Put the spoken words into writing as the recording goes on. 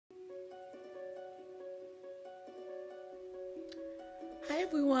Hi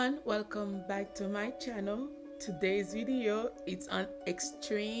everyone, welcome back to my channel. Today's video is on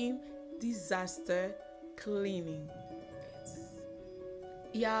extreme disaster cleaning.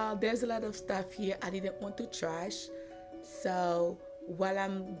 Yeah, there's a lot of stuff here I didn't want to trash, so while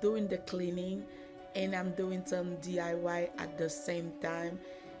I'm doing the cleaning and I'm doing some DIY at the same time,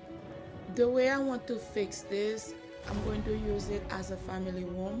 the way I want to fix this, I'm going to use it as a family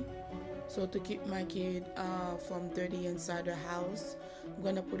room. So to keep my kid from dirty inside the house, I'm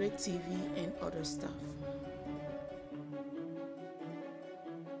gonna put a TV and other stuff.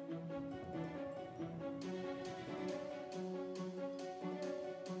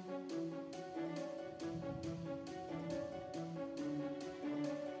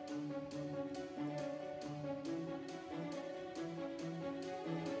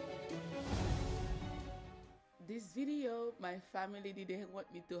 This video, my family didn't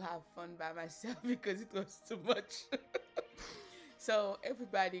want me to have fun by myself because it was too much. So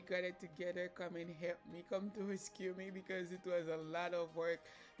everybody got it together, come and help me, come to rescue me because it was a lot of work.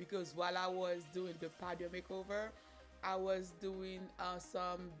 Because while I was doing the patio makeover, I was doing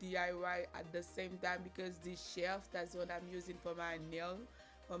some DIY at the same time because this shelf, that's what I'm using for my nail,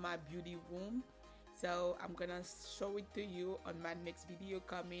 for my beauty room. So I'm gonna show it to you on my next video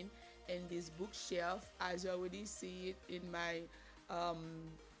coming. And this bookshelf, as you already see it in my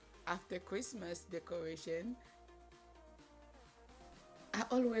after Christmas decoration, I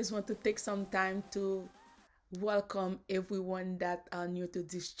always want to take some time to welcome everyone that are new to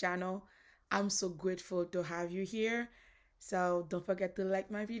this channel. I'm so grateful to have you here. So don't forget to like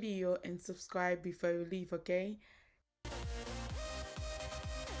my video and subscribe before you leave, okay?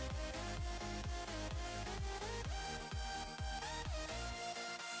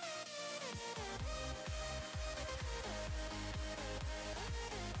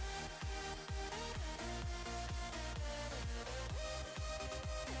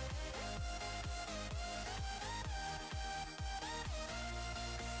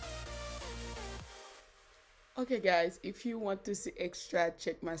 Okay guys, if you want to see extra,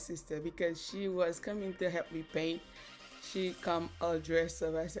 check my sister because she was coming to help me paint. She come all dressed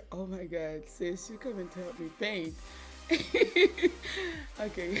up. I said, oh my god, sis, you coming to help me paint.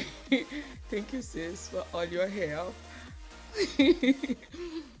 Okay. Thank you, sis, for all your help.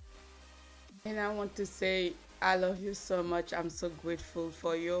 And I want to say I love you so much. I'm so grateful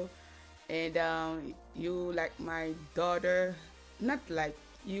for you. And you like my daughter. Not like,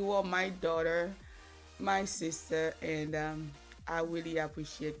 you are my daughter, my sister, and I really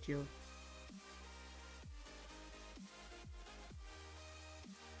appreciate you.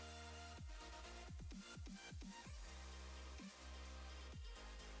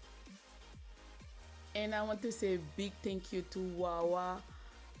 And I want to say a big thank you to Wawa,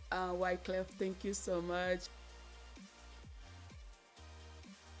 Wyclef, thank you so much.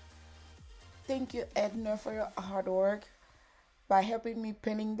 Thank you, Edna, for your hard work by helping me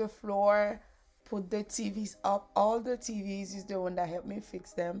painting the floor, put the TVs up. All the TVs is the one that helped me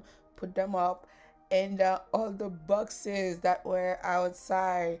fix them, put them up, and all the boxes that were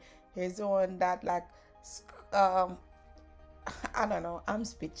outside, he's the one that like I don't know, I'm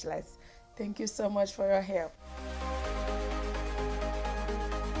speechless. Thank you so much for your help.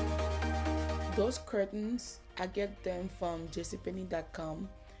 Those curtains, I get them from jcpenney.com.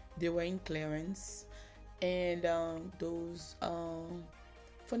 They were in clearance. And those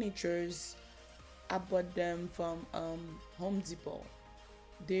furnitures, I bought them from Home Depot.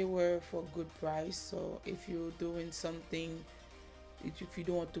 They were for good price. So if you're doing something, if you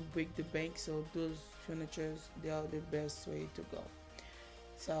don't want to break the bank, so those furnitures, they are the best way to go.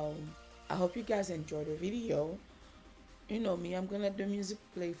 So I hope you guys enjoyed the video. You know me, I'm gonna let the music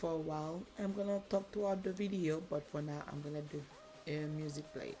play for a while. I'm gonna talk throughout the video, but for now I'm gonna do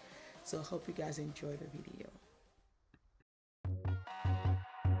music play. So hope you guys enjoy the video.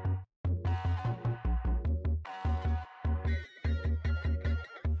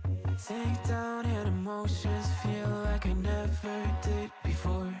 Sink down and emotions feel like I never did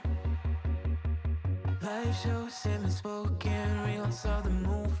before. Live shows and spoken reels of the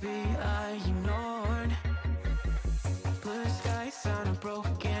movie I ignored. Blue skies sound a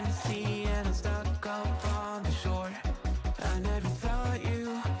broken sea and I'm stuck up on the shore. I never thought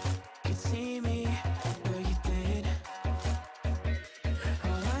you could see me, but you did.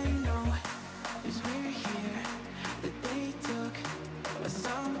 All I know is we're here, that they took us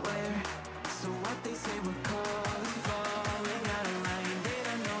somewhere. So what they say we're calling, falling out of line. They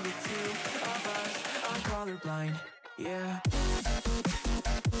don't know the two of us are colorblind, yeah.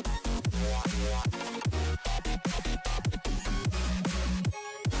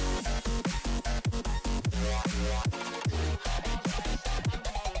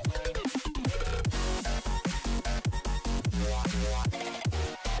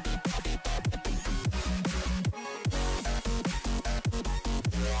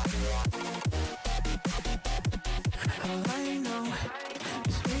 All I know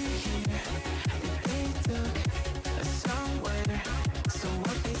is we're here, that they took us somewhere. So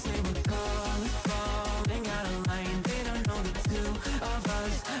what they say we're falling out of line. They don't know the two of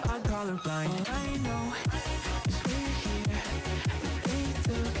us are colorblind. All I know is we're here, that they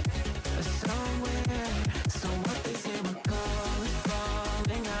took us somewhere. So what they say we're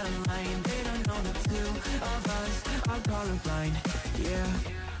falling out of line. They don't know the two of us are colorblind. Yeah.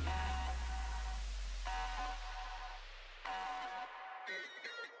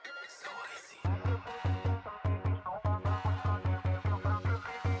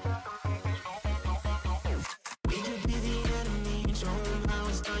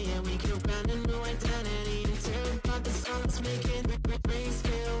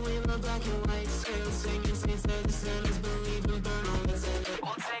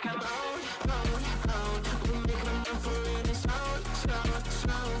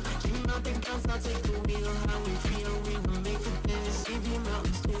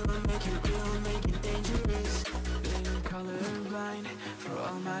 Colorblind for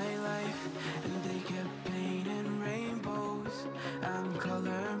all my life, and they kept painting rainbows. I'm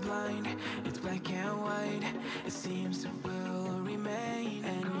colorblind, it's black and white. It seems it will remain,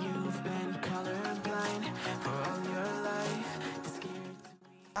 and you've been colorblind for all your life. It's scared to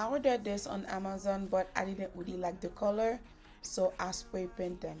I ordered this on Amazon, but I didn't really like the color, so I spray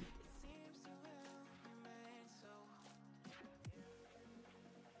paint them.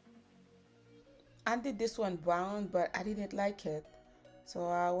 I did this one brown, but I didn't like it, so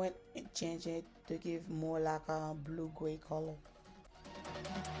I went and changed it to give more like a blue gray color.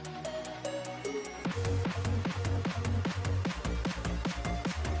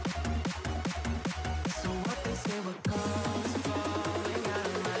 So what they say we're falling out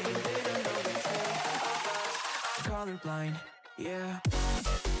of line. They don't know the two of us are colorblind. Yeah.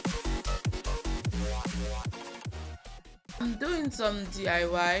 I'm doing some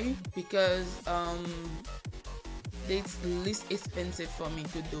DIY because it's least expensive for me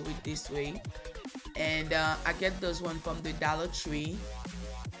to do it this way, and I get those one from the Dollar Tree,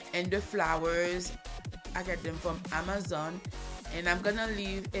 and the flowers I get them from Amazon, and I'm gonna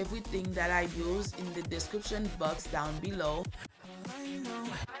leave everything that I use in the description box down below. I know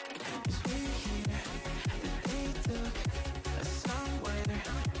is we're here, that they took us somewhere.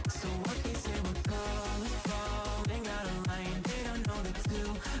 So what they say we're falling out of line. They don't know the two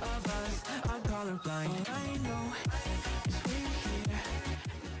of us are colorblind. I know is we're here,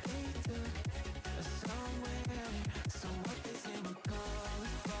 that they took us somewhere. So what they say we're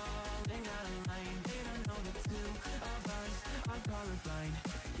falling out of line. They don't know the two of us are colorblind.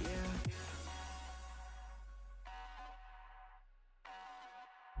 Yeah.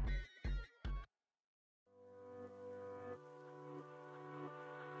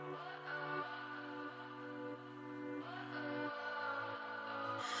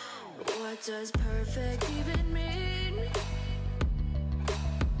 What does perfect even mean?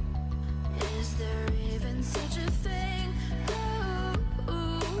 Is there even such a thing?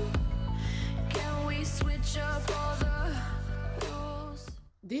 Ooh, can we switch up all the rules?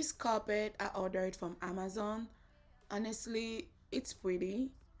 This carpet I ordered from Amazon. Honestly, it's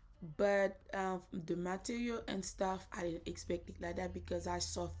pretty, but the material and stuff, I didn't expect it like that because I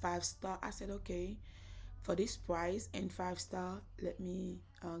saw 5-star. I said, okay, for this price and 5-star, let me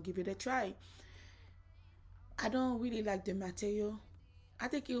give it a try. I don't really like the material. I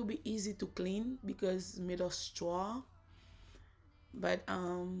think it will be easy to clean because it's made of straw, but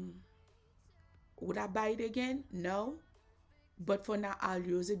would I buy it again? No, but for now I'll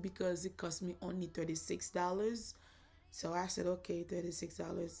use it because it cost me only $36. So I said, okay,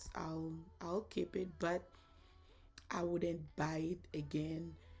 $36, I'll keep it, but I wouldn't buy it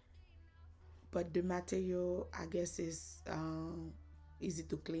again. But the material, I guess, is easy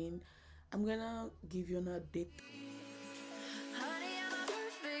to clean. I'm gonna give you another date. Honey, I'm a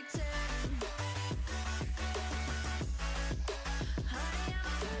perfect 10. Honey, I'm a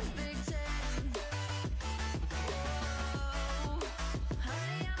perfect 10. Whoa.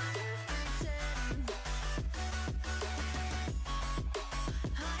 Honey, I'm a perfect 10.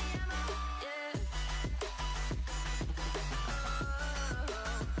 Honey, I'm a, yeah. Oh,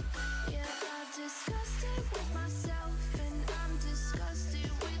 yeah, I've discussed it with myself, and I'm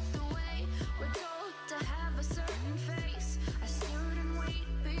disgusted with the way we're told to have a certain face, a certain weight,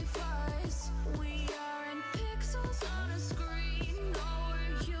 because we aren't pixels on a screen. No,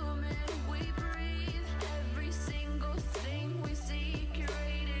 we're human, we breathe. Every single thing we see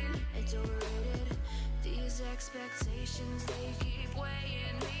curated, it's overrated. These expectations, they keep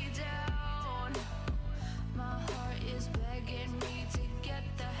weighing me down. My heart is begging me to get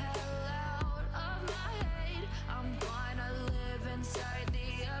the hell out of my head. I'm blind.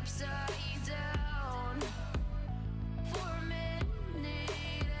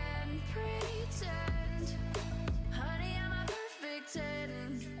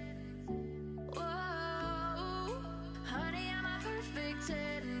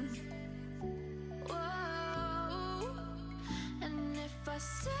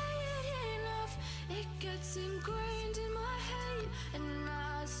 seem grained in my head, and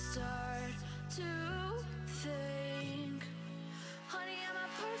I start to think, honey, I'm a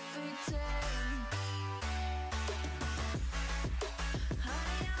perfect 10.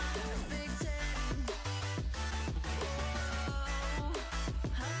 Honey, I'm a perfect 10. Whoa.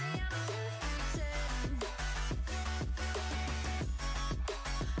 Honey, I'm a perfect 10.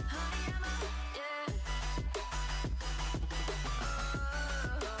 Honey, I'm a, yeah.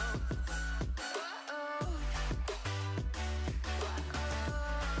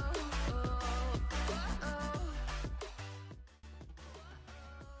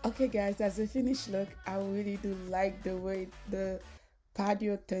 Okay guys, as a finished look, I really do like the way the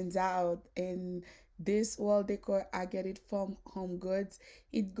patio turns out, and this wall decor, I get it from Home Goods.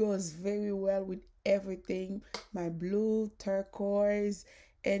 It goes very well with everything. My blue, turquoise,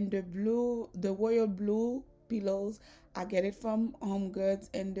 and the royal blue pillows, I get it from Home Goods,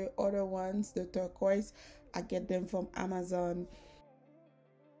 and the other ones, the turquoise, I get them from Amazon.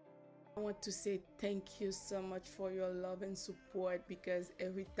 I want to say thank you so much for your love and support, because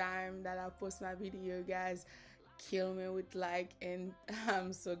every time that I post my video, guys kill me with like, and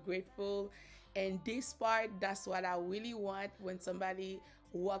I'm so grateful. And this part, that's what I really want when somebody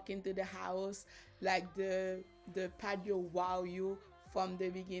walk into the house, like the patio wow you from the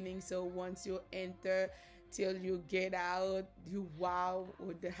beginning. So once you enter till you get out, you wow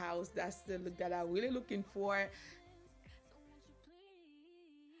with the house. That's the look that I'm really looking for.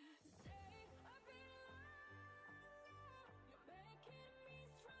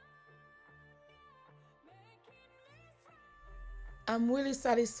 I'm really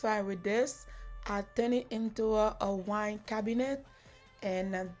satisfied with this. I turn it into a wine cabinet,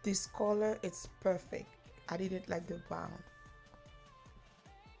 and this color, it's perfect. I didn't like the brown.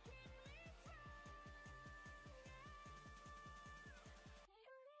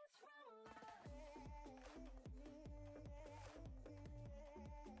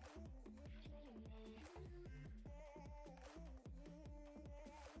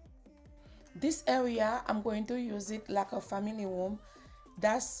 This area, I'm going to use it like a family room.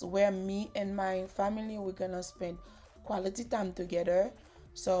 That's where me and my family, we're gonna spend quality time together.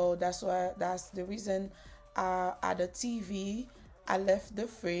 So that's the reason I add a TV. I left the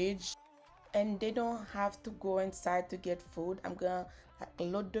fridge, and they don't have to go inside to get food. I'm gonna like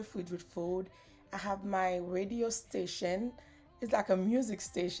load the fridge with food. I have my radio station. It's like a music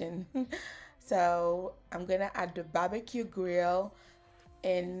station. So I'm gonna add the barbecue grill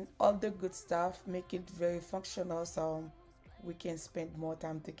and all the good stuff, make it very functional so we can spend more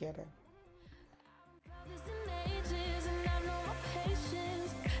time together.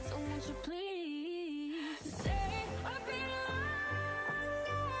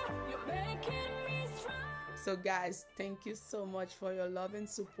 So guys, thank you so much for your love and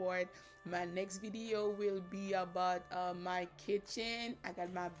support. My next video will be about my kitchen. I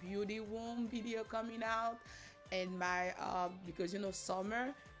got my beauty room video coming out, and my because you know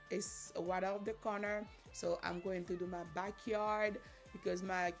summer is right out of the corner, so I'm going to do my backyard because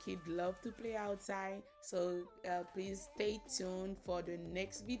my kids love to play outside. So please stay tuned for the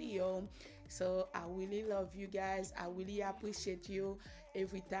next video. So I really love you guys. I really appreciate you.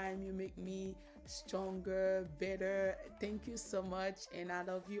 Every time you make me stronger, better. Thank you so much, and I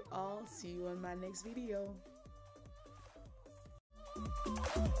love you all. See you on my next video.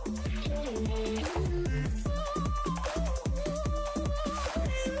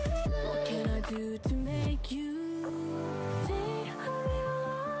 What can I do to make you stay a little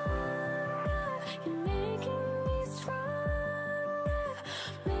longer? You're making me stronger,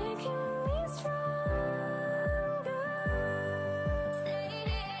 making me stronger. Stay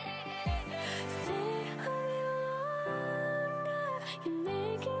a little longer. You're making